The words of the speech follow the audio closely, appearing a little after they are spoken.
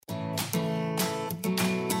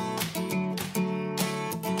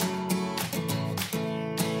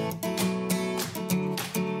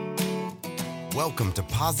Welcome to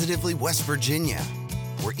Positively West Virginia,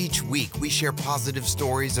 where each week we share positive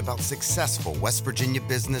stories about successful West Virginia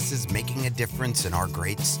businesses making a difference in our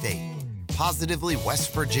great state. Positively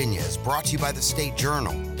West Virginia is brought to you by the State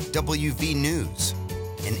Journal, WV News,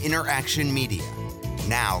 and Interaction Media.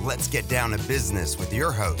 Now let's get down to business with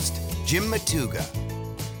your host, Jim Matuga.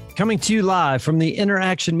 Coming to you live from the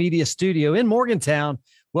Interaction Media studio in Morgantown.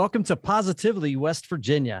 Welcome to Positively West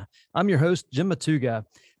Virginia. I'm your host, Jim Matuga.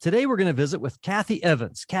 Today, we're going to visit with Kathy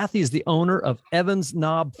Evans. Kathy is the owner of Evans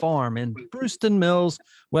Knob Farm in Brewston Mills,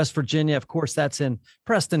 West Virginia. Of course, that's in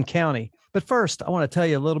Preston County. But first, I want to tell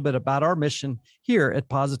you a little bit about our mission here at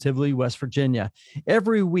Positively West Virginia.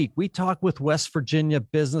 Every week, we talk with West Virginia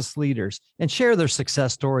business leaders and share their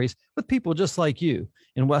success stories with people just like you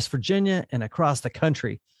in West Virginia and across the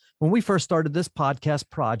country. When we first started this podcast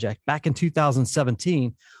project back in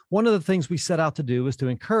 2017, one of the things we set out to do was to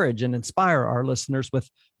encourage and inspire our listeners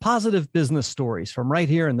with positive business stories from right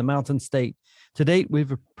here in the Mountain State. To date,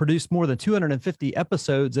 we've produced more than 250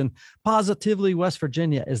 episodes, and Positively West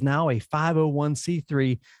Virginia is now a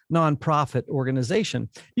 501c3 nonprofit organization.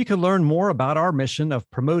 You can learn more about our mission of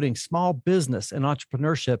promoting small business and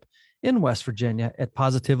entrepreneurship in West Virginia at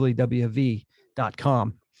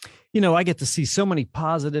positivelywv.com. You know, I get to see so many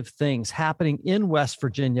positive things happening in West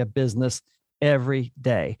Virginia business every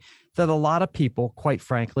day that a lot of people, quite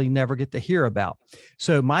frankly, never get to hear about.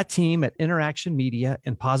 So my team at Interaction Media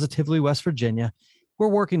and Positively West Virginia, we're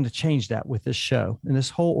working to change that with this show and this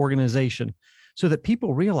whole organization so that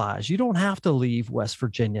people realize you don't have to leave West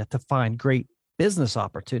Virginia to find great business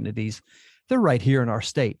opportunities. They're right here in our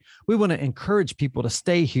state. We want to encourage people to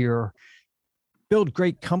stay here, build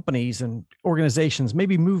great companies and organizations,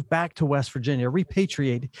 maybe move back to West Virginia,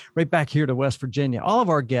 repatriate right back here to West Virginia. All of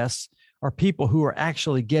our guests are people who are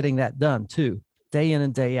actually getting that done too, day in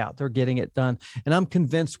and day out. They're getting it done. And I'm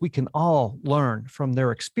convinced we can all learn from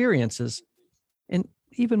their experiences and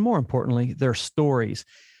even more importantly, their stories.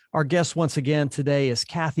 Our guest once again today is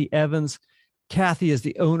Kathy Evans. Kathy is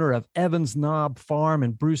the owner of Evans Knob Farm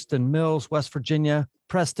in Brewston Mills, West Virginia,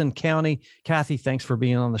 Preston County. Kathy, thanks for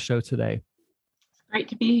being on the show today. Great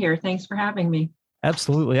to be here. Thanks for having me.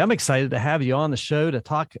 Absolutely. I'm excited to have you on the show to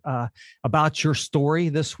talk about your story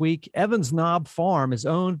this week. Evans Knob Farm is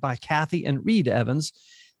owned by Kathy and Reid Evans.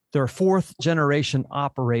 They're fourth generation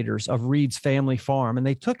operators of Reid's family farm, and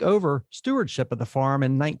they took over stewardship of the farm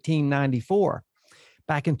in 1994.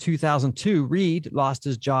 Back in 2002, Reid lost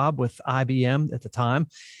his job with IBM at the time,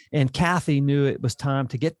 and Kathy knew it was time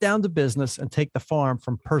to get down to business and take the farm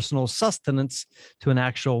from personal sustenance to an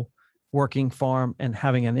actual working farm and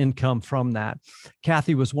having an income from that.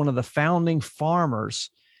 Kathy was one of the founding farmers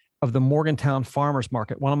of the Morgantown Farmers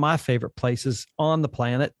Market, one of my favorite places on the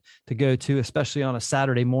planet to go to, especially on a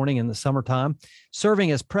Saturday morning in the summertime,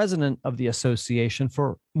 serving as president of the association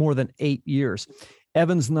for more than 8 years.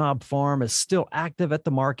 Evans Knob Farm is still active at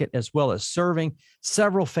the market, as well as serving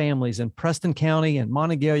several families in Preston County and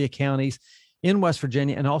Monongalia counties in West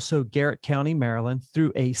Virginia, and also Garrett County, Maryland,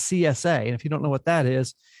 through a CSA. And if you don't know what that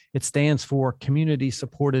is, it stands for Community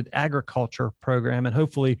Supported Agriculture Program. And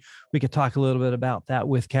hopefully we could talk a little bit about that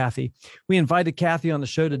with Kathy. We invited Kathy on the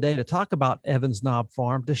show today to talk about Evans Knob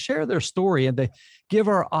Farm, to share their story and to give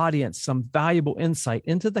our audience some valuable insight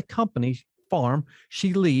into the company farm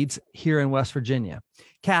she leads here in West Virginia.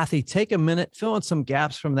 Kathy, take a minute, fill in some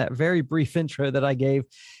gaps from that very brief intro that I gave,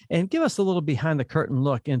 and give us a little behind the curtain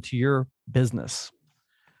look into your business.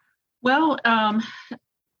 Well,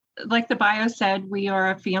 like the bio said, we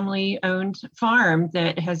are a family-owned farm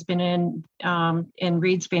that has been in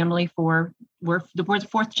Reid's family we're the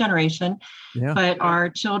fourth generation, but our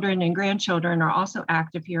children and grandchildren are also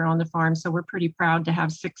active here on the farm. So we're pretty proud to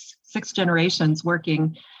have six generations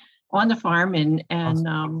working on the farm and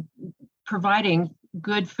awesome. Providing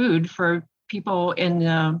good food for people in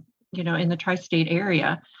the tri-state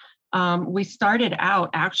area. We started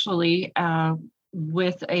out actually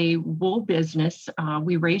with a wool business.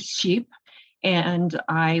 We raised sheep, and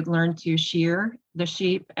I learned to shear the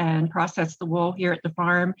sheep and process the wool here at the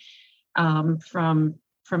farm, from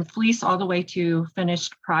fleece all the way to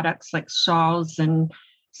finished products like shawls and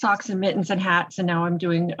socks and mittens and hats. And now I'm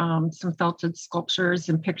doing some felted sculptures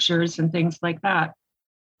and pictures and things like that.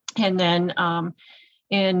 And then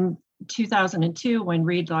in 2002, when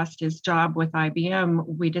Reid lost his job with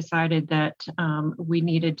IBM, we decided that we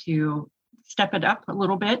needed to step it up a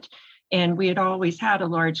little bit. And we had always had a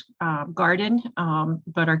large garden,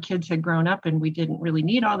 but our kids had grown up and we didn't really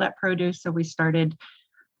need all that produce. So we started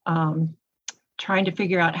trying to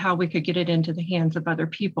figure out how we could get it into the hands of other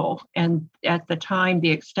people. And at the time, the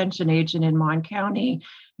extension agent in Mon County,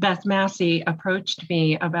 Beth Massey, approached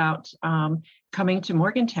me about coming to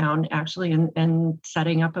Morgantown, actually, and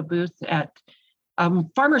setting up a booth at a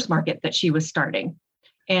farmer's market that she was starting.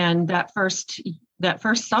 And that first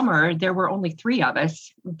summer, there were only 3 of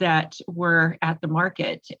us that were at the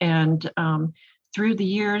market. And through the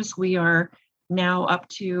years, we are now up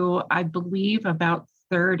to, I believe, about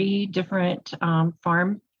 30 different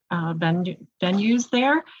farm venues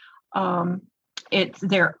there.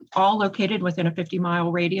 They're all located within a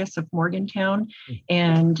 50-mile radius of Morgantown.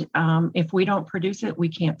 And if we don't produce it, we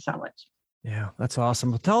can't sell it. Yeah, that's awesome.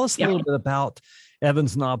 Well, tell us a little bit about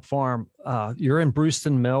Evans Knob Farm. You're in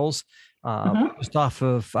Brewston Mills, just off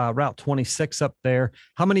of Route 26 up there.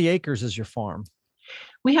 How many acres is your farm?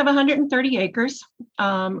 We have 130 acres.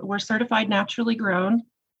 We're certified naturally grown.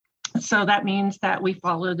 So that means that we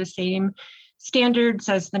follow the same standards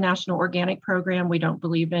as the National Organic Program. We don't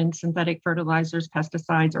believe in synthetic fertilizers,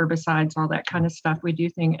 pesticides, herbicides, all that kind of stuff. We do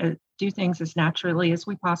things as naturally as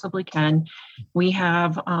we possibly can. We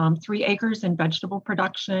have 3 acres in vegetable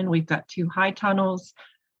production. We've got 2 high tunnels.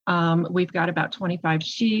 We've got about 25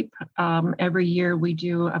 sheep. Every year we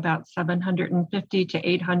do about 750 to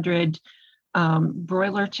 800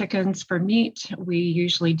 broiler chickens for meat. We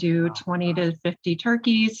usually do 20 to 50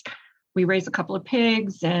 turkeys. We raise a couple of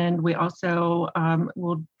pigs, and we also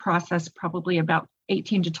will process probably about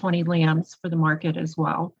 18 to 20 lambs for the market as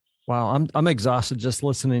well. Wow, I'm exhausted just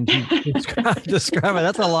listening to you describe it.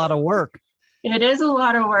 That's a lot of work. It is a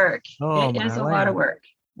lot of work. Oh, it is a lot of work.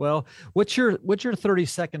 Well, what's your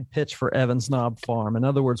 30-second pitch for Evans Knob Farm? In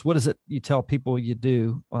other words, what is it you tell people you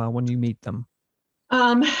do when you meet them?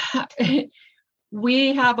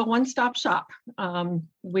 We have a one-stop shop.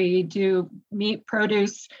 We do meat,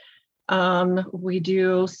 produce. We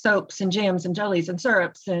do soaps and jams and jellies and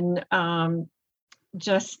syrups and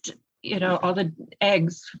just, all the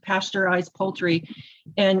eggs, pasteurized poultry.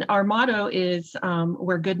 And our motto is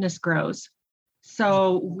where goodness grows.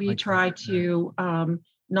 So we try to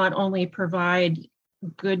not only provide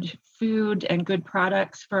good food and good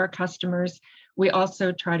products for our customers, we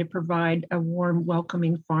also try to provide a warm,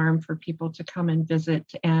 welcoming farm for people to come and visit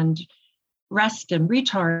and rest and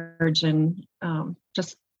recharge and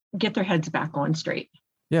just get their heads back on straight.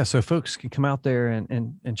 Yeah, so folks can come out there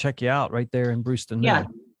and check you out right there in Brewston Mill. Yeah,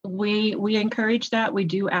 we encourage that. We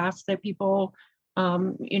do ask that people,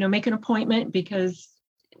 make an appointment because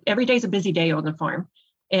every day is a busy day on the farm,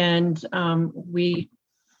 and we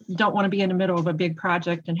don't want to be in the middle of a big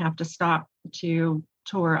project and have to stop to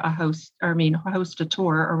host a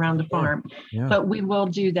tour around the farm. Yeah. But we will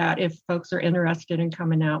do that if folks are interested in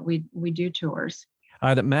coming out. We do tours.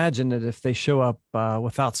 I'd imagine that if they show up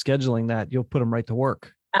without scheduling that, you'll put them right to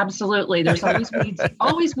work. Absolutely. There's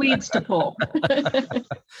always weeds to pull.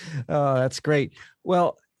 Oh, that's great.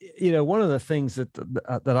 Well, one of the things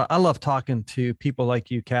that I love talking to people like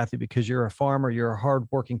you, Kathy, because you're a farmer, you're a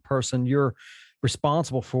hardworking person, you're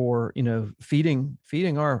responsible for, feeding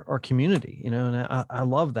our community, and I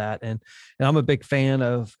love that. And I'm a big fan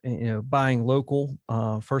of, buying local,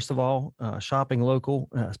 first of all, shopping local,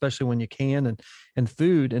 especially when you can, and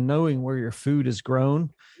food, and knowing where your food is grown,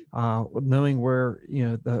 knowing where,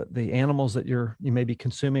 the animals that you may be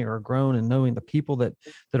consuming are grown, and knowing the people that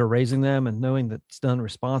are raising them, and knowing that it's done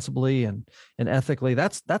responsibly and ethically.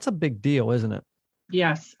 That's a big deal, isn't it?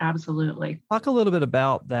 Yes, absolutely. Talk a little bit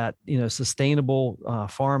about that, sustainable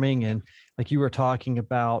farming, and like you were talking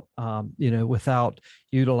about, without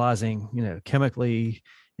utilizing, chemically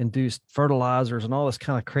induced fertilizers and all this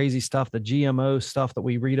kind of crazy stuff, the GMO stuff that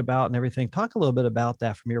we read about and everything. Talk a little bit about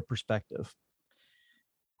that from your perspective.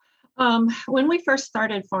 When we first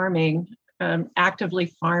started farming, actively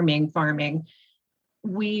farming,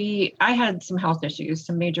 I had some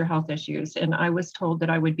major health issues, and I was told that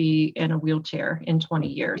I would be in a wheelchair in 20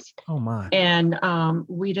 years. Oh my. And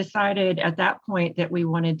we decided at that point that we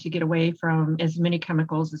wanted to get away from as many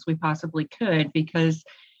chemicals as we possibly could, because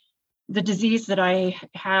the disease that I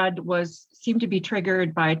had seemed to be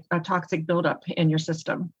triggered by a toxic buildup in your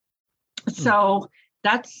system. So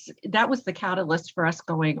that was the catalyst for us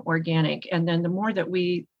going organic. And then the more that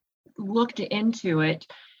we looked into it,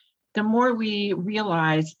 the more we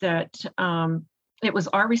realized that it was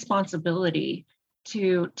our responsibility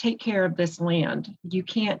to take care of this land. You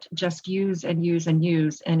can't just use and use and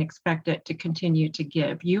use and expect it to continue to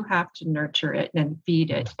give. You have to nurture it and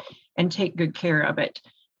feed it and take good care of it.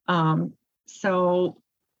 So,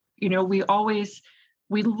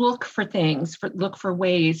 we look for things, look for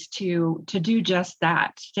ways to do just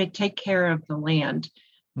that, to take care of the land.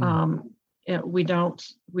 we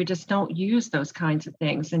just don't use those kinds of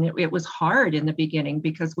things. And it was hard in the beginning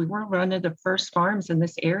because we were one of the first farms in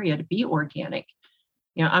this area to be organic.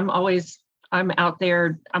 I'm out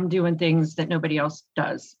there, I'm doing things that nobody else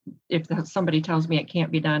does. If somebody tells me it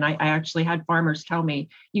can't be done, I actually had farmers tell me,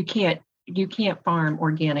 you can't farm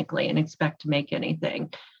organically and expect to make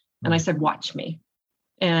anything. And I said, watch me.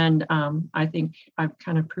 And I think I've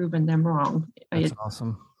kind of proven them wrong. That's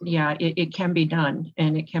awesome. Yeah, it can be done,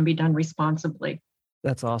 and it can be done responsibly.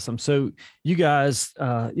 That's awesome. So you guys,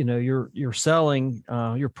 you're selling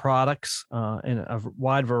your products in a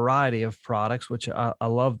wide variety of products, which I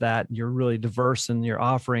love that. You're really diverse in your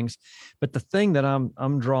offerings. But the thing that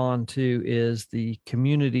I'm drawn to is the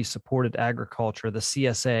community supported agriculture, the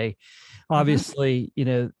CSA. Obviously,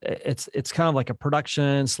 it's kind of like a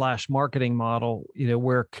production / marketing model,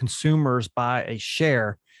 where consumers buy a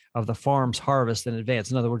share of the farm's harvest in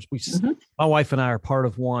advance. In other words, my wife and I are part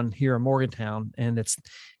of one here in Morgantown, and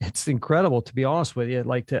it's incredible, to be honest with you.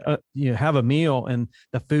 Like to have a meal and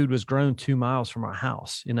the food was grown 2 miles from our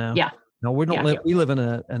house. Yeah. No, we don't live. We live in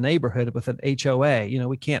a neighborhood with an HOA.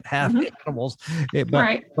 We can't have animals,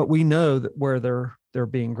 but we know that where they're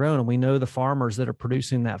being grown, and we know the farmers that are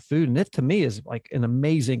producing that food. And it, to me, is like an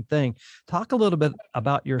amazing thing. Talk a little bit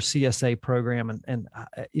about your CSA program, and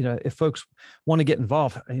if folks want to get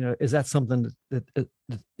involved, is that something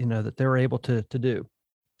that they're able to do?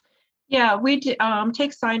 Yeah, we take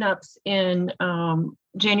signups in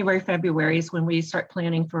January, February is when we start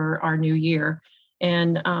planning for our new year.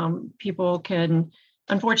 And people can,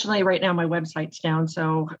 unfortunately, right now my website's down,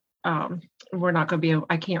 so we're not going to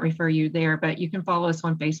I can't refer you there, but you can follow us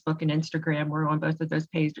on Facebook and Instagram. We're on both of those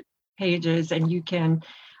pages, and you can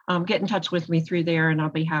get in touch with me through there, and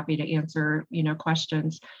I'll be happy to answer,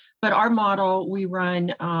 questions. But our model, we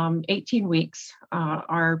run 18 weeks.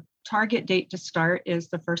 Our target date to start is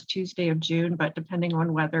the first Tuesday of June, but depending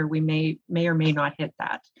on weather, we may or may not hit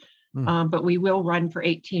that. But we will run for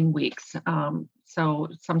 18 weeks. So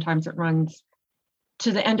sometimes it runs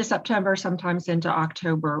to the end of September, sometimes into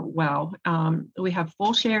October. Well, we have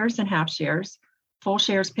full shares and half shares. Full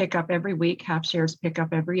shares pick up every week, half shares pick up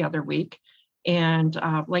every other week. And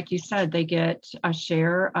like you said, they get a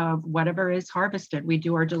share of whatever is harvested. We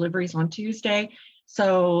do our deliveries on Tuesday.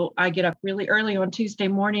 So I get up really early on Tuesday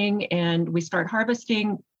morning and we start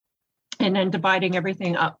harvesting and then dividing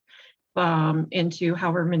everything up into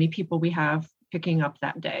however many people we have picking up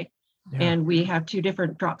that day. Yeah. And we have 2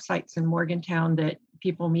 different drop sites in Morgantown that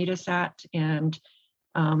people meet us at. And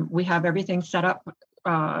we have everything set up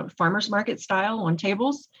farmers market style on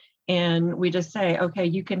tables. And we just say, okay,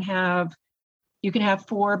 you can have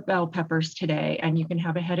 4 bell peppers today, and you can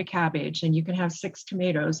have a head of cabbage, and you can have 6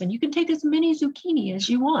 tomatoes, and you can take as many zucchini as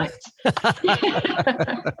you want. But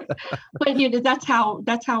that's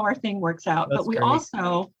how our thing works out. That's but we great.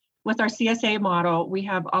 Also, with our CSA model, we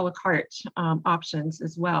have a la carte options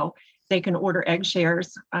as well. They can order egg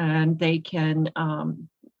shares, and they can.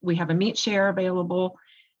 We have a meat share available,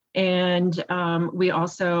 and we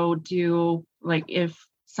also do, like, if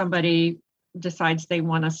somebody decides they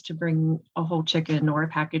want us to bring a whole chicken or a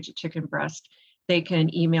package of chicken breast, they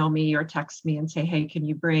can email me or text me and say, hey, can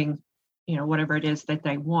you bring, whatever it is that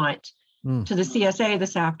they want to the CSA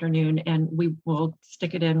this afternoon, and we will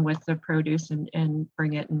stick it in with the produce and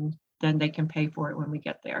bring it, and then they can pay for it when we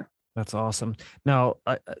get there. That's awesome. Now,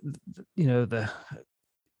 the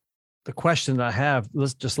question that I have,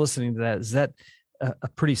 just listening to that, is that a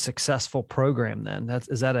pretty successful program then?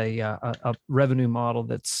 Is that a revenue model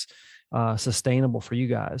that's sustainable for you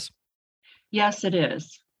guys? Yes, it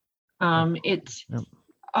is. It's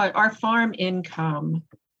our farm income.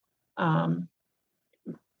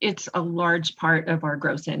 It's a large part of our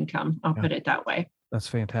gross income. I'll put it that way. That's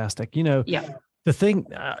fantastic. The thing,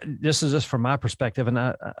 this is just from my perspective, and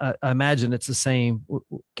I imagine it's the same,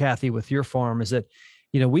 Kathy, with your farm, is that,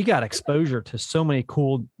 we got exposure to so many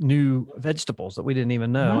cool new vegetables that we didn't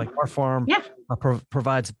even know. Like our farm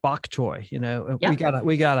provides bok choy.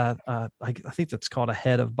 We got I think that's called a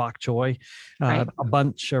head of bok choy, a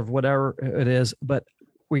bunch of whatever it is. But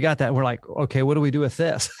we got that. And we're like, okay, what do we do with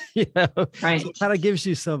this? Right. So it kind of gives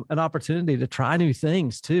you an opportunity to try new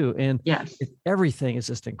things too. And everything is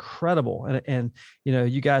just incredible. And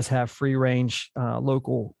you guys have free range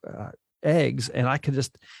local eggs, and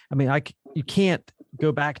you can't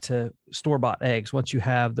go back to store-bought eggs once you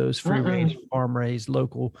have those free-range, farm-raised,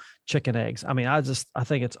 local chicken eggs. I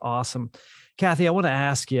think it's awesome. Kathy, I want to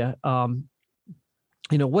ask you,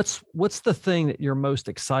 what's the thing that you're most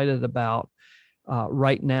excited about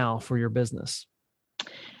right now for your business?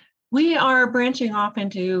 We are branching off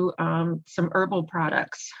into some herbal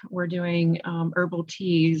products. We're doing herbal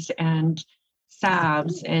teas and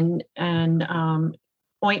salves and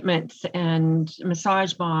ointments and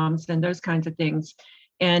massage bombs and those kinds of things.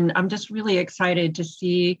 And I'm just really excited to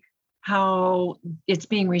see how it's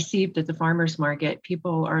being received at the farmers market.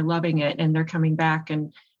 People are loving it, and they're coming back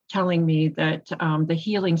and telling me that the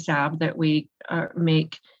healing salve that we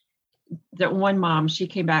make, that one mom, she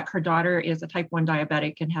came back, her daughter is a type 1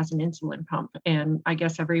 diabetic and has an insulin pump. And I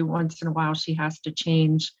guess every once in a while she has to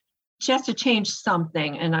change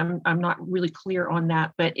something. And I'm not really clear on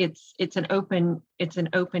that, but it's an open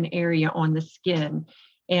area on the skin.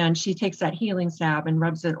 And she takes that healing salve and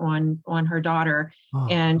rubs it on her daughter. Oh.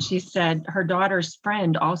 And she said her daughter's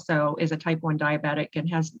friend also is a type 1 diabetic and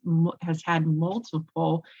has had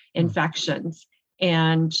multiple infections.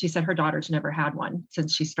 And she said her daughter's never had one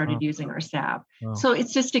since she started using our salve. Oh. So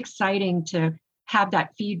it's just exciting to have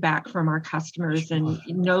that feedback from our customers and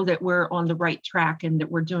know that we're on the right track and that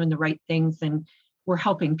we're doing the right things and we're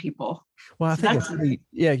helping people. Well, I think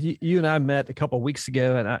you and I met a couple of weeks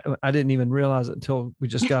ago, and I didn't even realize it until we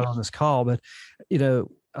just got on this call. But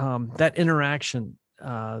that interaction,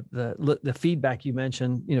 the feedback you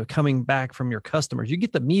mentioned, coming back from your customers, you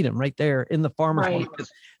get to meet them right there in the farmers market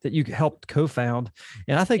that you helped co-found.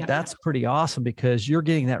 And I think that's pretty awesome because you're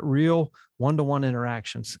getting that real one-to-one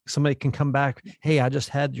interactions. Somebody can come back, hey, I just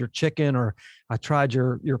had your chicken, or I tried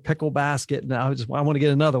your pickle basket, and I want to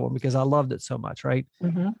get another one because I loved it so much, right?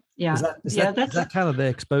 Mm-hmm. Yeah. Is that kind of the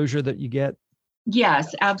exposure that you get?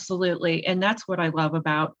 Yes, absolutely. And that's what I love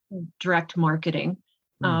about direct marketing.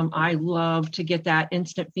 I love to get that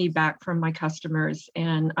instant feedback from my customers,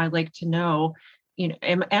 and I like to know,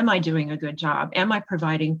 am I doing a good job? Am I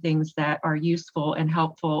providing things that are useful and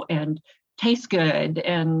helpful and taste good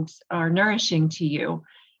and are nourishing to you?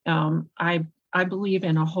 I believe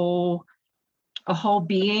in a whole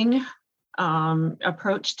being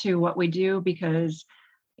approach to what we do because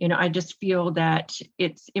I just feel that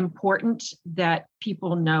it's important that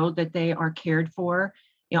people know that they are cared for.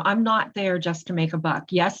 I'm not there just to make a buck.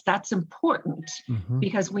 Yes, that's important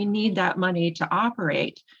because we need that money to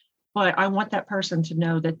operate. But I want that person to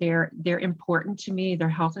know that they're important to me. Their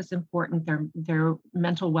health is important. Their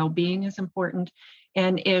mental well-being is important.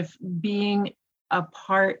 And if being a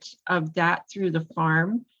part of that through the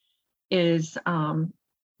farm is,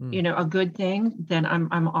 a good thing, then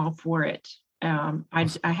I'm all for it. I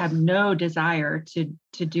have no desire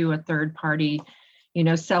to do a third party,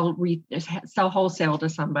 sell wholesale to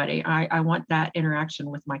somebody. I want that interaction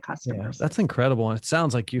with my customers. Yeah, that's incredible. And it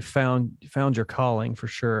sounds like you found your calling for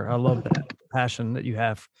sure. I love that passion that you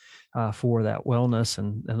have for that wellness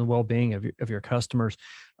and the well-being of your customers.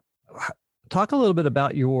 Talk a little bit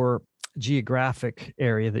about your geographic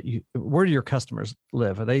area where do your customers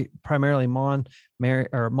live? Are they primarily Mon,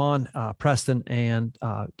 Preston, and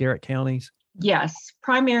Garrett counties? Yes,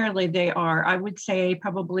 primarily they are. I would say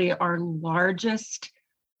probably our largest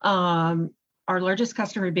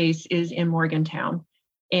customer base is in Morgantown,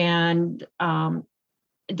 and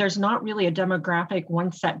there's not really a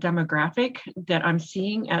one set demographic that I'm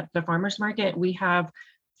seeing at the farmers market. We have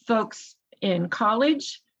folks in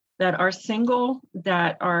college that are single,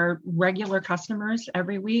 that are regular customers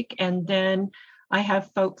every week, and then I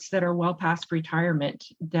have folks that are well past retirement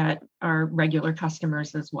that are regular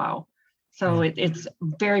customers as well. So it's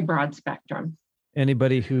very broad spectrum.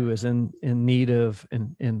 Anybody who is in need of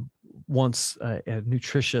and wants a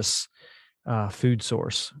nutritious food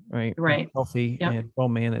source, right? Healthy and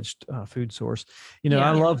well-managed food source.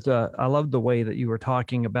 I loved the way that you were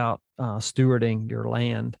talking about stewarding your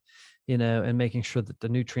land, and making sure that the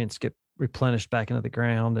nutrients get replenished back into the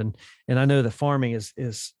ground. And I know that farming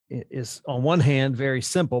is on one hand very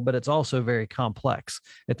simple, but it's also very complex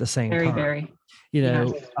at the same time. Very.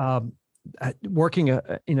 Working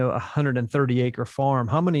a 130 acre farm,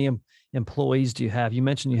 how many employees do you have? You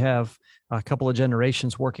mentioned you have a couple of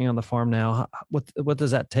generations working on the farm now. What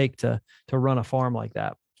does that take to run a farm like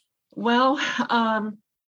that? Well,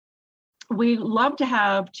 we love to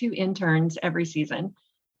have 2 interns every season.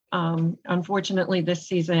 Unfortunately, this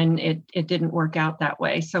season it didn't work out that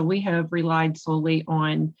way. So we have relied solely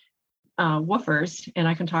on woofers, and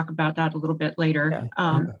I can talk about that a little bit later.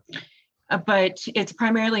 But it's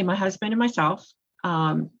primarily my husband and myself.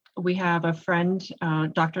 We have a friend,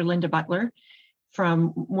 Dr. Linda Butler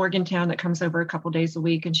from Morgantown, that comes over a couple days a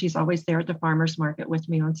week, and she's always there at the farmers market with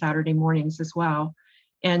me on Saturday mornings as well.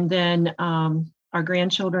 And then our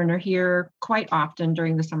grandchildren are here quite often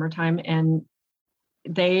during the summertime, and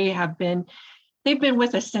they've been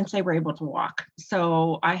with us since they were able to walk.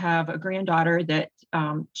 So I have a granddaughter that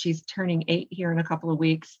she's turning 8 here in a couple of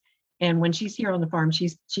weeks. And when she's here on the farm,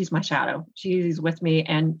 she's my shadow. She's with me.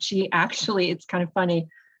 And she actually, it's kind of funny,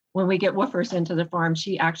 when we get woofers into the farm,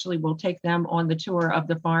 she actually will take them on the tour of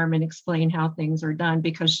the farm and explain how things are done,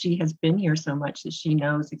 because she has been here so much that she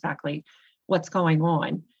knows exactly what's going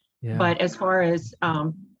on. Yeah. But as far as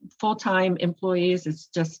full-time employees, it's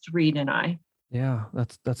just Reid and I. Yeah,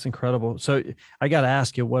 that's incredible. So I got to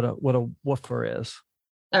ask you what a woofer is.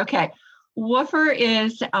 Okay. Woofer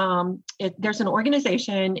is, there's an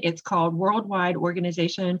organization, it's called Worldwide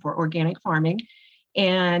Organization for Organic Farming,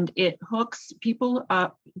 and it hooks people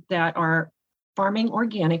up that are farming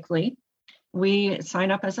organically. We sign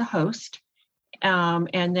up as a host,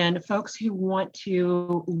 and then folks who want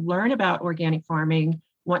to learn about organic farming,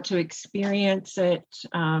 want to experience it,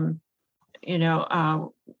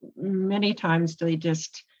 many times they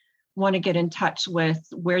just want to get in touch with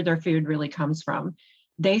where their food really comes from.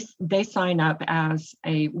 They sign up as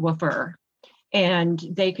a woofer, and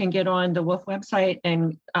they can get on the WOOF website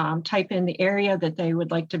and type in the area that they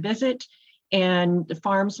would like to visit, and the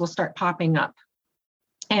farms will start popping up.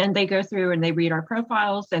 And they go through and they read our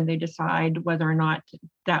profiles, and they decide whether or not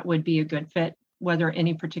that would be a good fit, whether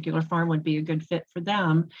any particular farm would be a good fit for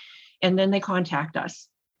them. And then they contact us,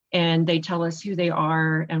 and they tell us who they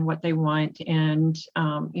are and what they want, and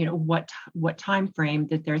what time frame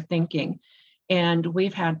that they're thinking. And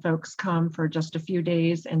we've had folks come for just a few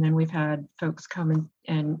days, and then we've had folks come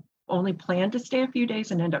and only plan to stay a few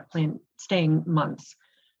days and end up staying months.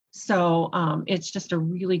 So it's just a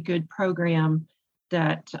really good program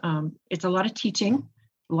that it's a lot of teaching,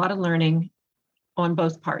 a lot of learning on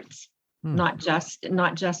both parts, not just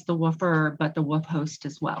the woofer, but the woof host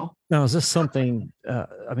as well. Now, is this something,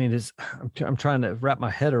 I'm trying to wrap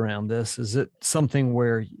my head around this. Is it something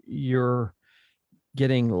where you're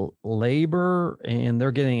getting labor and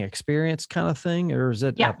they're getting experience kind of thing, or is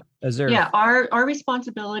it? Yeah. Our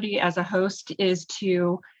responsibility as a host is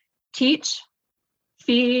to teach,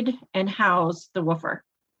 feed, and house the woofer.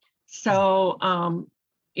 So,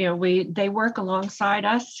 they work alongside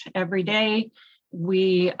us every day.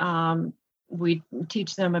 We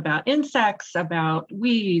teach them about insects, about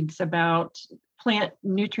weeds, about plant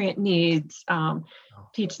nutrient needs,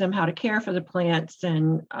 teach them how to care for the plants.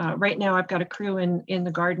 And right now I've got a crew in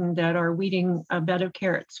the garden that are weeding a bed of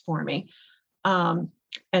carrots for me. And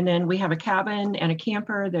then we have a cabin and a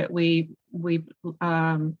camper that we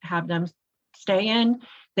have them stay in.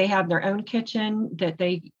 They have their own kitchen that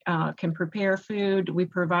they can prepare food. We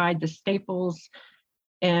provide the staples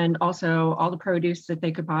and also all the produce that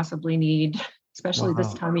they could possibly need, especially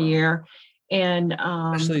this time of year. And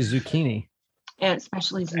especially zucchini. And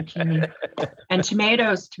especially zucchini and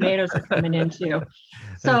tomatoes are coming in too.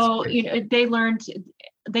 So they learn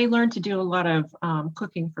to do a lot of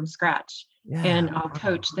cooking from scratch. Yeah. And I'll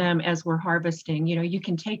coach them as we're harvesting. You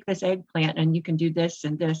can take this eggplant and you can do this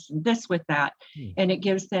and this and this with that. And it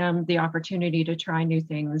gives them the opportunity to try new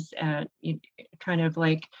things. Kind of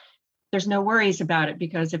like there's no worries about it,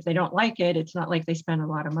 because if they don't like it, it's not like they spend a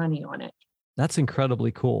lot of money on it. That's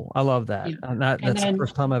incredibly cool. I love that. Yeah. That's the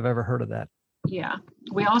first time I've ever heard of that. Yeah.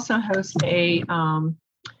 We also host a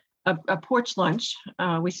porch lunch.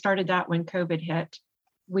 We started that when COVID hit.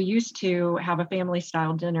 We used to have a family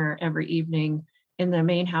style dinner every evening in the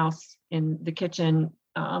main house, in the kitchen.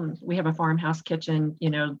 We have a farmhouse kitchen,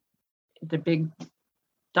 the big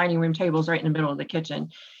dining room tables right in the middle of the kitchen.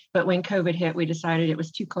 But when COVID hit, we decided it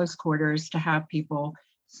was too close quarters to have people.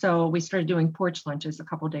 So we started doing porch lunches a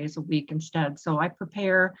couple days a week instead. So I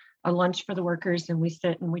prepare a lunch for the workers, and we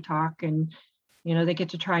sit and we talk, and they get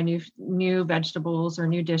to try new vegetables or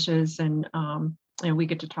new dishes, and we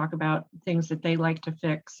get to talk about things that they like to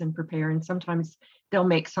fix and prepare. And sometimes they'll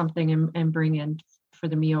make something and bring in for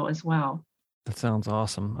the meal as well. That sounds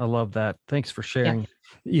awesome. I love that. Thanks for sharing.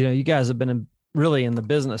 Yeah. You guys have been really in the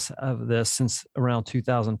business of this since around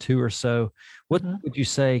 2002 or so. What would you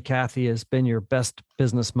say, Kathy, has been your best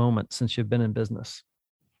business moment since you've been in business?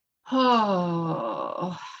 Probably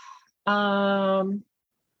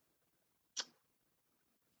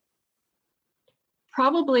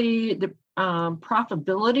the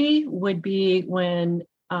profitability would be when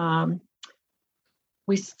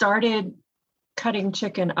we started cutting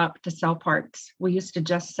chicken up to sell parts. We used to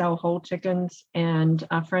just sell whole chickens, and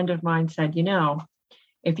a friend of mine said,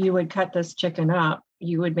 if you would cut this chicken up,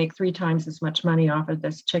 you would make 3 times as much money off of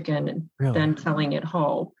this chicken than selling it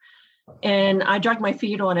whole. And I dragged my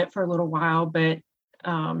feet on it for a little while, but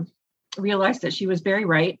realized that she was very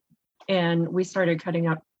right. And we started cutting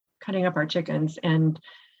up our chickens, and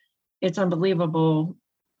it's unbelievable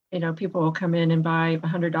people will come in and buy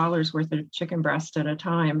 $100 worth of chicken breast at a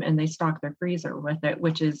time, and they stock their freezer with it,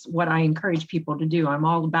 which is what I encourage people to do. I'm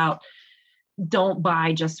all about, don't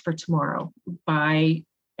buy just for tomorrow, buy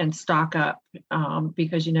and stock up,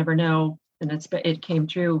 because you never know. And it came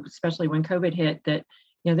true, especially when COVID hit, that,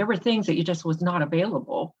 there were things that you just was not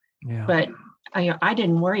available. Yeah. But I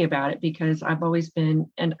didn't worry about it because I've always been,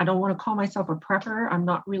 and I don't want to call myself a prepper. I'm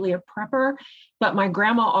not really a prepper, but my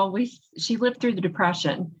grandma she lived through the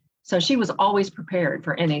Depression. So she was always prepared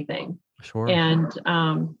for anything. Sure. And,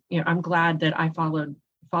 I'm glad that I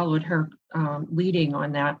followed her leading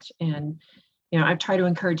on that. And, I try to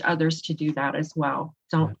encourage others to do that as well.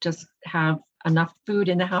 Don't just have enough food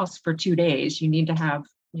in the house for 2 days. You need to have,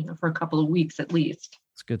 for a couple of weeks at least.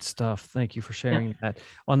 It's good stuff. Thank you for sharing that.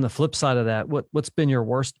 On the flip side of that, what's been your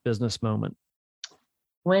worst business moment?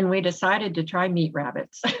 When we decided to try meat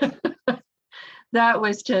rabbits. That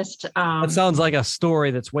was just... that sounds like a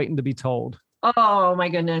story that's waiting to be told. Oh my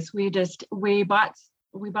goodness. We bought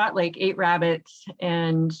like 8 rabbits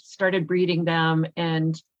and started breeding them,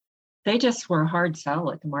 and they just were a hard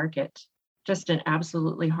sell at the market. Just an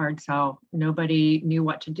absolutely hard sell. Nobody knew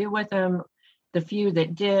what to do with them. The few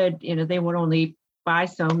that did, they would only buy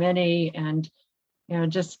so many, and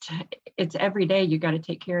it's every day you got to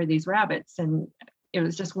take care of these rabbits. And it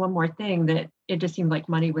was just one more thing that it just seemed like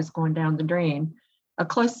money was going down the drain. A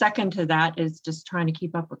close second to that is just trying to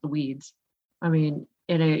keep up with the weeds. I mean,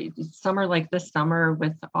 in a summer like this summer,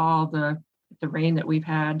 with all the rain that we've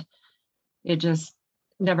had, it just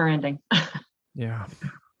never ending. Yeah.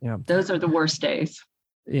 Those are the worst days.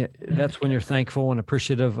 Yeah, that's when you're thankful and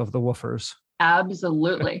appreciative of the woofers.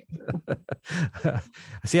 Absolutely.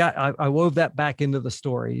 See, I wove that back into the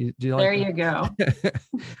story. Do you like there that? You go.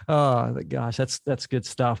 Oh gosh, that's good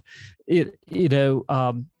stuff.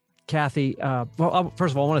 Kathy,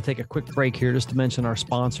 first of all, I want to take a quick break here just to mention our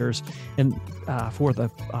sponsors and for the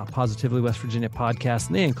Positively West Virginia podcast.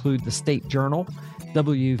 And they include the State Journal,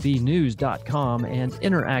 WVNews.com, and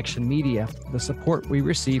Interaction Media. The support we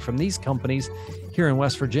receive from these companies here in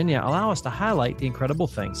West Virginia allow us to highlight the incredible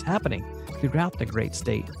things happening throughout the great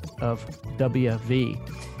state of WV.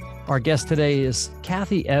 Our guest today is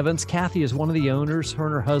Kathy Evans. Kathy is one of the owners. Her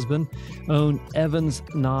and her husband own Evans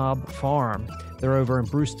Knob Farm. They're over in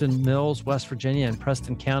Brewston Mills, West Virginia, and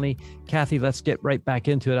Preston County. Kathy, let's get right back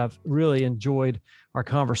into it. I've really enjoyed our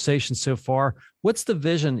conversation so far. What's the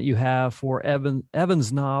vision that you have for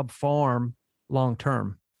Evans Knob Farm long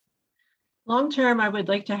term? Long term, I would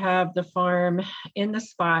like to have the farm in the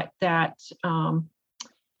spot that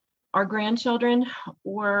our grandchildren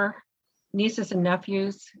or nieces and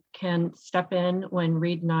nephews can step in when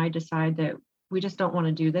Reid and I decide that we just don't want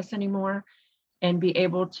to do this anymore, and be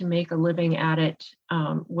able to make a living at it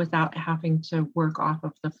without having to work off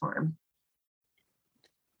of the farm.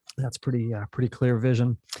 That's pretty clear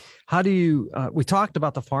vision. How do you? We talked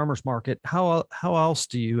about the farmers market. How else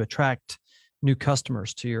do you attract new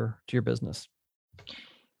customers to your business?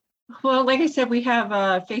 Well, like I said, we have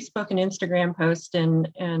a Facebook and Instagram post, and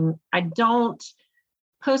I don't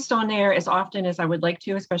post on there as often as I would like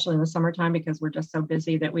to, especially in the summertime, because we're just so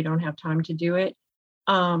busy that we don't have time to do it.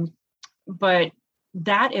 But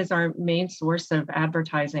that is our main source of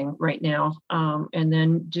advertising right now. And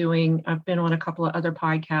then I've been on a couple of other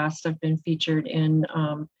podcasts. I've been featured in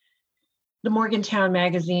the Morgantown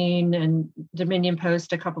magazine and Dominion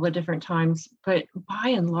Post a couple of different times. But by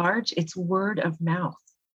and large, it's word of mouth.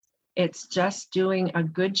 It's just doing a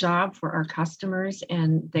good job for our customers,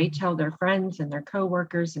 and they tell their friends and their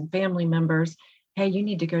coworkers and family members, hey, you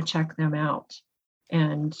need to go check them out.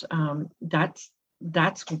 And that's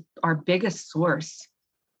our biggest source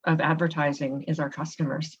of advertising is our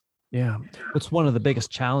customers. Yeah. What's one of the biggest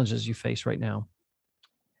challenges you face right now?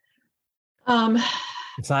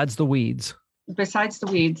 Besides the weeds,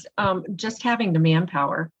 just having the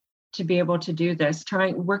manpower to be able to do this.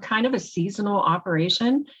 We're kind of a seasonal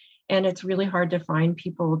operation, and it's really hard to find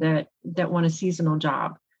people that want a seasonal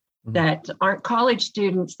job, that aren't college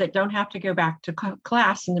students, that don't have to go back to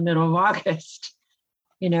class in the middle of August.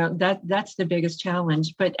 That's the biggest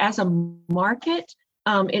challenge. But as a market,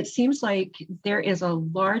 it seems like there is a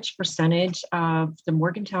large percentage of the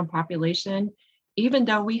Morgantown population, even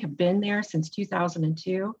though we have been there since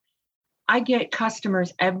 2002. I get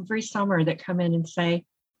customers every summer that come in and say,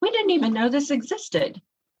 we didn't even know this existed.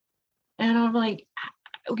 And I'm like,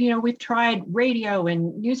 we've tried radio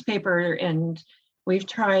and newspaper, and we've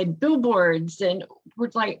tried billboards, and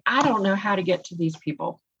we're like, I don't know how to get to these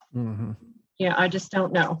people. Mm-hmm. Yeah, I just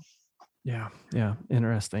don't know. Yeah.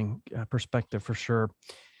 Interesting perspective for sure.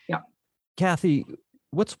 Yeah. Kathy,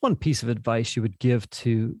 what's one piece of advice you would give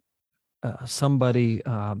to somebody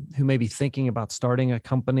who may be thinking about starting a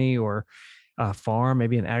company or a farm,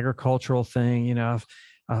 maybe an agricultural thing. I've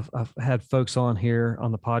had folks on here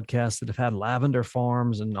on the podcast that have had lavender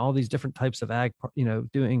farms and all these different types of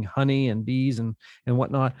doing honey and bees and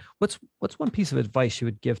whatnot. What's one piece of advice you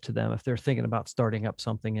would give to them if they're thinking about starting up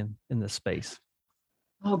something in this space?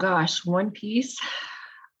 Oh gosh, one piece.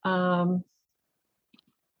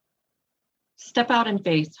 Step out in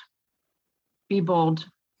faith. Be bold.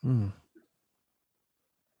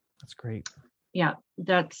 That's great. Yeah,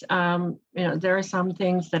 that's, there are some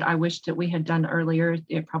things that I wish that we had done earlier.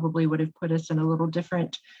 It probably would have put us in a little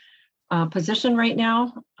different position right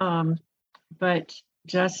now. But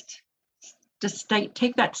just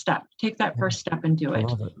take that step, take that first step and do it.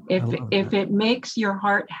 If it makes your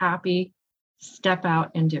heart happy, step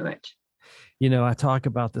out and do it. I talk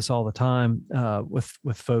about this all the time with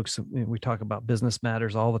folks. We talk about business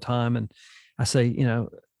matters all the time. And I say, a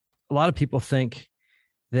lot of people think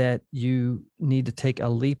that you need to take a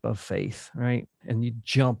leap of faith, right? And you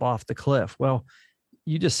jump off the cliff. Well,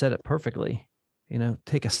 you just said it perfectly.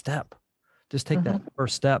 Take a step. Just take that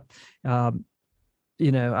first step. I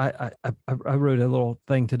wrote a little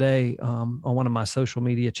thing today on one of my social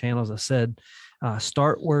media channels. I said,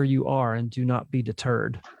 start where you are and do not be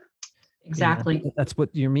deterred. Exactly. That's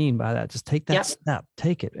what you mean by that. Just take that step,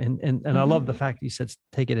 take it. And I love the fact that you said,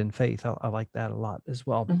 take it in faith. I like that a lot as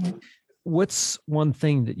well. What's one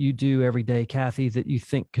thing that you do every day, Kathy, that you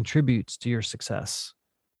think contributes to your success?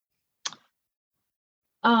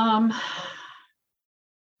 I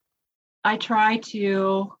try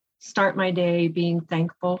to start my day being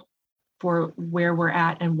thankful for where we're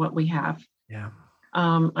at and what we have. Yeah.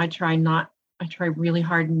 I try really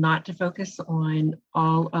hard not to focus on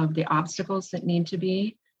all of the obstacles that need to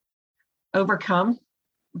be overcome,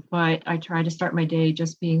 but I try to start my day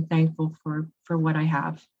just being thankful for what I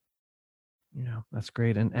have. Yeah, that's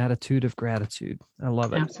great. An attitude of gratitude. I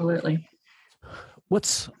love it. Absolutely.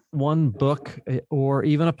 What's one book or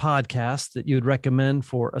even a podcast that you would recommend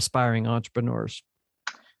for aspiring entrepreneurs?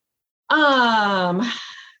 Well,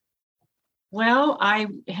 I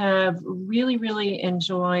have really, really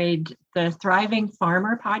enjoyed the Thriving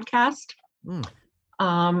Farmer podcast.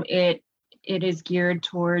 It is geared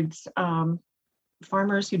towards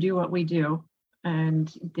farmers who do what we do,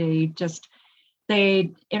 and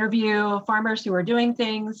they interview farmers who are doing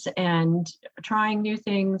things and trying new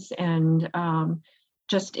things, and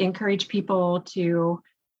just encourage people to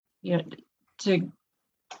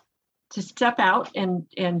step out and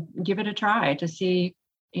give it a try to see,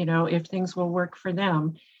 if things will work for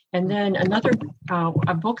them. And then another,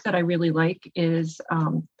 a book that I really like is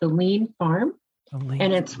The Lean Farm,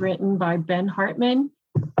 and it's written by Ben Hartman,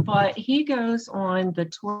 but he goes on the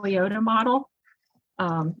Toyota model,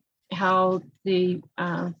 how the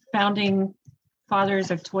founding fathers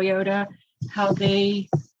of Toyota, how they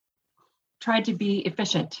tried to be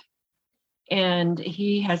efficient. And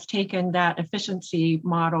he has taken that efficiency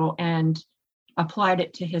model and applied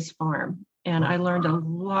it to his farm. And I learned a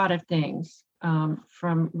lot of things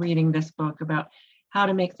from reading this book about how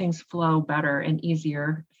to make things flow better and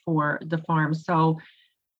easier for the farm, so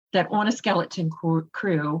that on a skeleton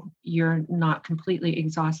crew, you're not completely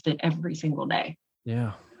exhausted every single day.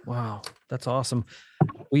 Yeah. Wow. That's awesome.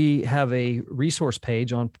 We have a resource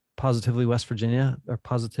page on Positively West Virginia or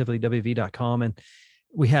positivelyWV.com. And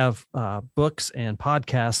we have books and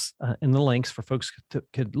podcasts in the links for folks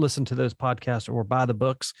could listen to those podcasts or buy the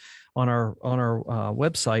books on our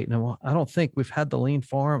website. And I don't think we've had the Lean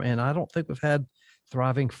Farm, and I don't think we've had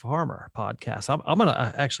Thriving Farmer podcast.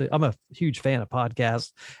 I'm a huge fan of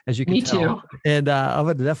podcasts, as you can tell. Me too. And I'm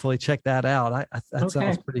gonna definitely check that out. That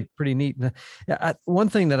sounds pretty neat. And one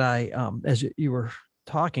thing that as you were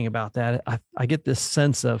talking about that, I get this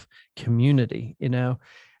sense of community.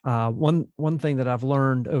 One thing that I've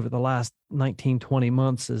learned over the last 19, 20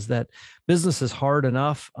 months is that business is hard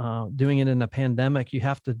enough. Doing it in a pandemic, you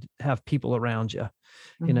have to have people around you,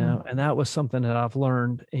 and that was something that I've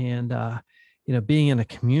learned. And being in a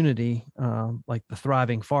community like the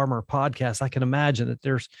Thriving Farmer podcast, I can imagine that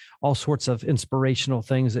there's all sorts of inspirational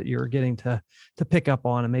things that you're getting to pick up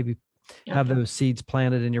on, and maybe have those seeds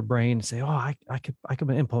planted in your brain and say, oh, I could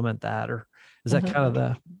implement that. Or is that kind of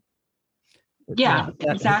the... Yeah,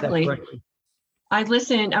 exactly. I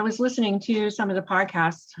was listening to some of the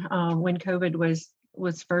podcasts when COVID was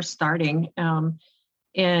first starting,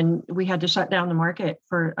 and we had to shut down the market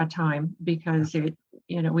for a time because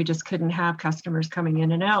we just couldn't have customers coming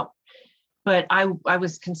in and out. But I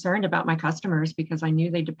was concerned about my customers because I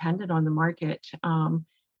knew they depended on the market.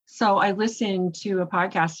 So I listened to a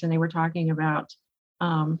podcast, and they were talking about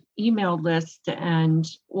email list and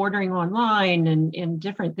ordering online and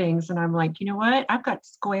different things. And I'm like, you know what? I've got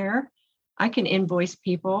Square. I can invoice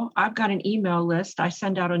people. I've got an email list. I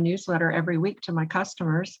send out a newsletter every week to my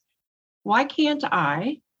customers. Why can't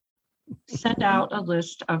I send out a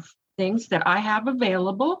list of things that I have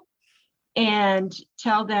available and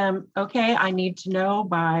tell them, okay, I need to know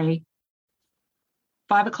by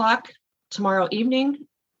 5:00 tomorrow evening,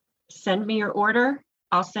 send me your order.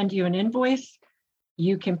 I'll send you an invoice.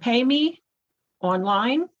 You can pay me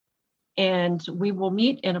online and we will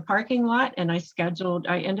meet in a parking lot. And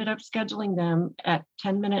I ended up scheduling them at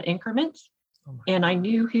 10-minute increments. And I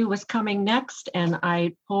knew who was coming next. And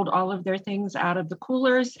I pulled all of their things out of the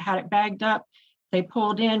coolers, had it bagged up. They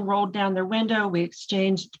pulled in, rolled down their window. We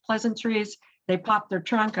exchanged pleasantries. They popped their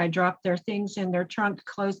trunk. I dropped their things in their trunk,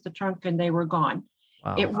 closed the trunk, and they were gone.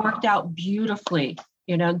 Wow. It worked out beautifully.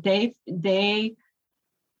 You know, they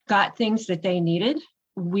got things that they needed.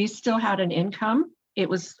 We still had an income. It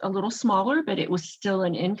was a little smaller, but it was still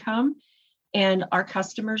an income. And our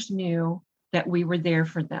customers knew that we were there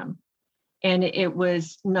for them. And it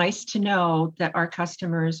was nice to know that our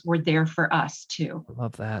customers were there for us too. I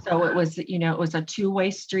love that. So it was, it was a two-way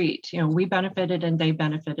street. We benefited and they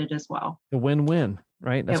benefited as well. A win-win,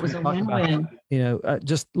 right? It was a win-win.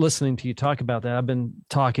 Just listening to you talk about that, I've been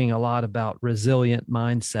talking a lot about resilient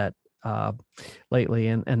mindset lately.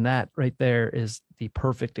 And that right there is the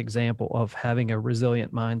perfect example of having a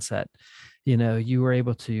resilient mindset. You were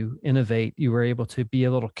able to innovate, you were able to be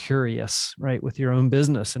a little curious, right, with your own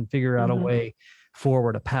business and figure out a way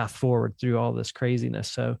forward, a path forward through all this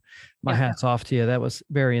craziness. So my hat's off to you. That was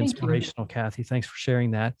very inspirational, Kathy. Thanks for sharing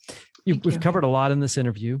that. We've covered a lot in this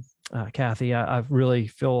interview. Kathy, I really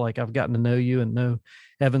feel like I've gotten to know you and know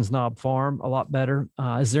Evans Knob Farm a lot better.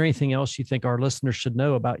 Is there anything else you think our listeners should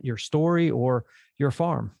know about your story or your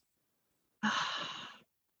farm?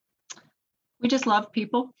 We just love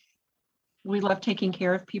people. We love taking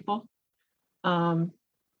care of people.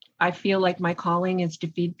 I feel like my calling is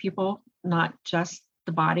to feed people, not just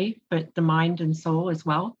the body, but the mind and soul as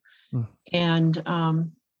well.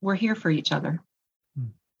 And we're here for each other.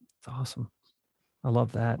 That's awesome. I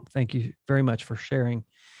love that. Thank you very much for sharing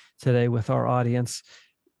today with our audience.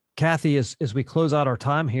 Kathy, as we close out our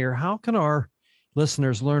time here, how can our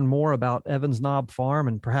listeners learn more about Evans Knob Farm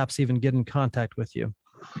and perhaps even get in contact with you?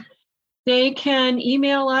 They can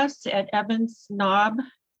email us at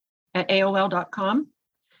evansknob@aol.com.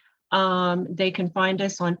 They can find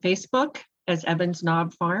us on Facebook as Evans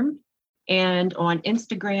Knob Farm and on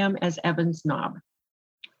Instagram as Evans Knob.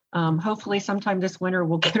 Hopefully sometime this winter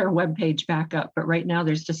we'll get our webpage back up, but right now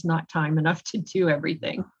there's just not time enough to do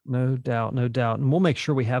everything. No doubt. And we'll make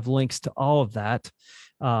sure we have links to all of that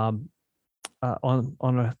on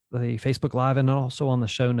the Facebook Live and also on the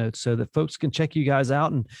show notes so that folks can check you guys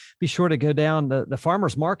out, and be sure to go down. The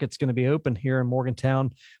farmers market's going to be open here in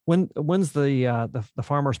Morgantown. When's the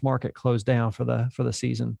farmers market closed down for the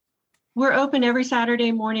season? We're open every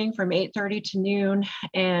Saturday morning from 8:30 to noon.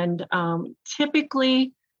 And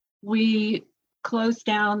typically we close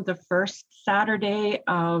down the first Saturday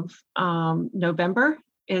of November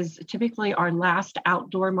is typically our last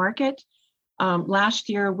outdoor market. Last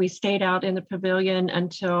year, we stayed out in the pavilion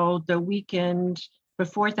until the weekend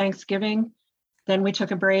before Thanksgiving. Then we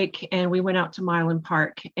took a break and we went out to Milan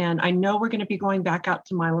Park. And I know we're going to be going back out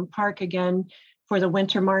to Milan Park again for the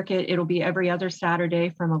winter market. It'll be every other Saturday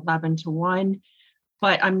from 11 to 1.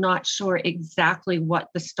 But I'm not sure exactly what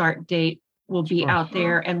the start date will be out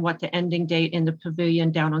there and what the ending date in the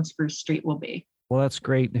pavilion down on Spruce Street will be. Well, that's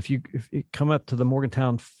great. If you come up to the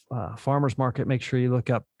Morgantown Farmers Market, make sure you look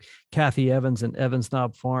up Kathy Evans and Evans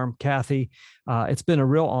Knob Farm. Kathy, it's been a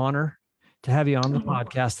real honor to have you on the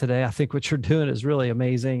podcast today. I think what you're doing is really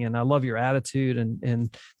amazing, and I love your attitude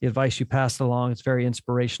and the advice you passed along. It's very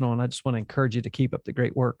inspirational, and I just want to encourage you to keep up the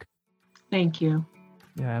great work. Thank you.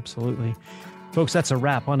 Yeah, absolutely. Folks, that's a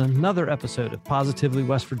wrap on another episode of Positively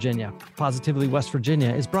West Virginia. Positively West Virginia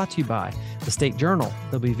is brought to you by the State Journal,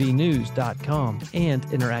 WVNews.com,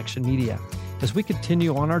 and Interaction Media. As we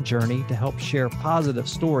continue on our journey to help share positive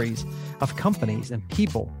stories of companies and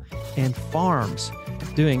people and farms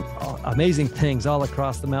doing amazing things all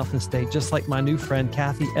across the Mountain State, just like my new friend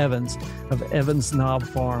Kathy Evans of Evans Knob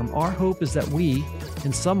Farm, our hope is that we,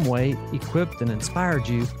 in some way, equipped and inspired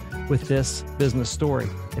you with this business story.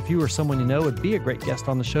 If you or someone you know would be a great guest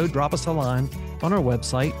on the show, drop us a line on our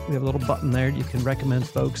website. We have a little button there. You can recommend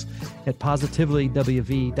folks at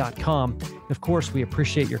positivelywv.com. Of course, we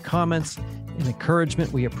appreciate your comments and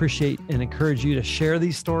encouragement. We appreciate and encourage you to share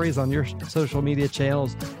these stories on your social media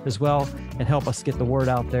channels as well, and help us get the word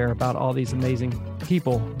out there about all these amazing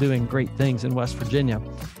people doing great things in West Virginia.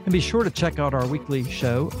 And be sure to check out our weekly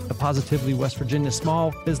show, the Positively West Virginia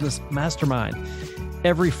Small Business Mastermind,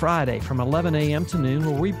 every Friday from 11 a.m. to noon,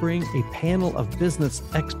 where we bring a panel of business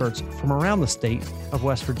experts from around the state of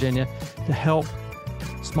West Virginia to help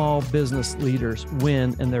small business leaders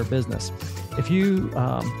win in their business. If you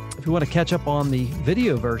want to catch up on the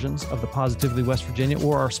video versions of the Positively West Virginia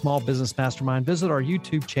or our Small Business Mastermind, visit our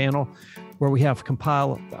YouTube channel, where we have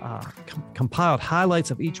compiled highlights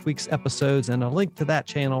of each week's episodes, and a link to that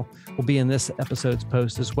channel will be in this episode's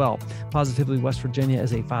post as well. Positively West Virginia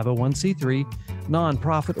is a 501c3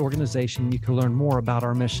 nonprofit organization. You can learn more about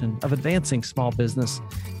our mission of advancing small business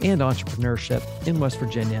and entrepreneurship in West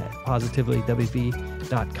Virginia at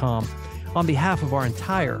positivelyWV.com. On behalf of our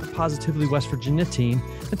entire Positively West Virginia team,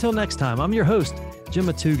 until next time, I'm your host, Jim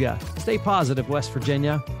Matuga. Stay positive, West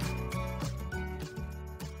Virginia.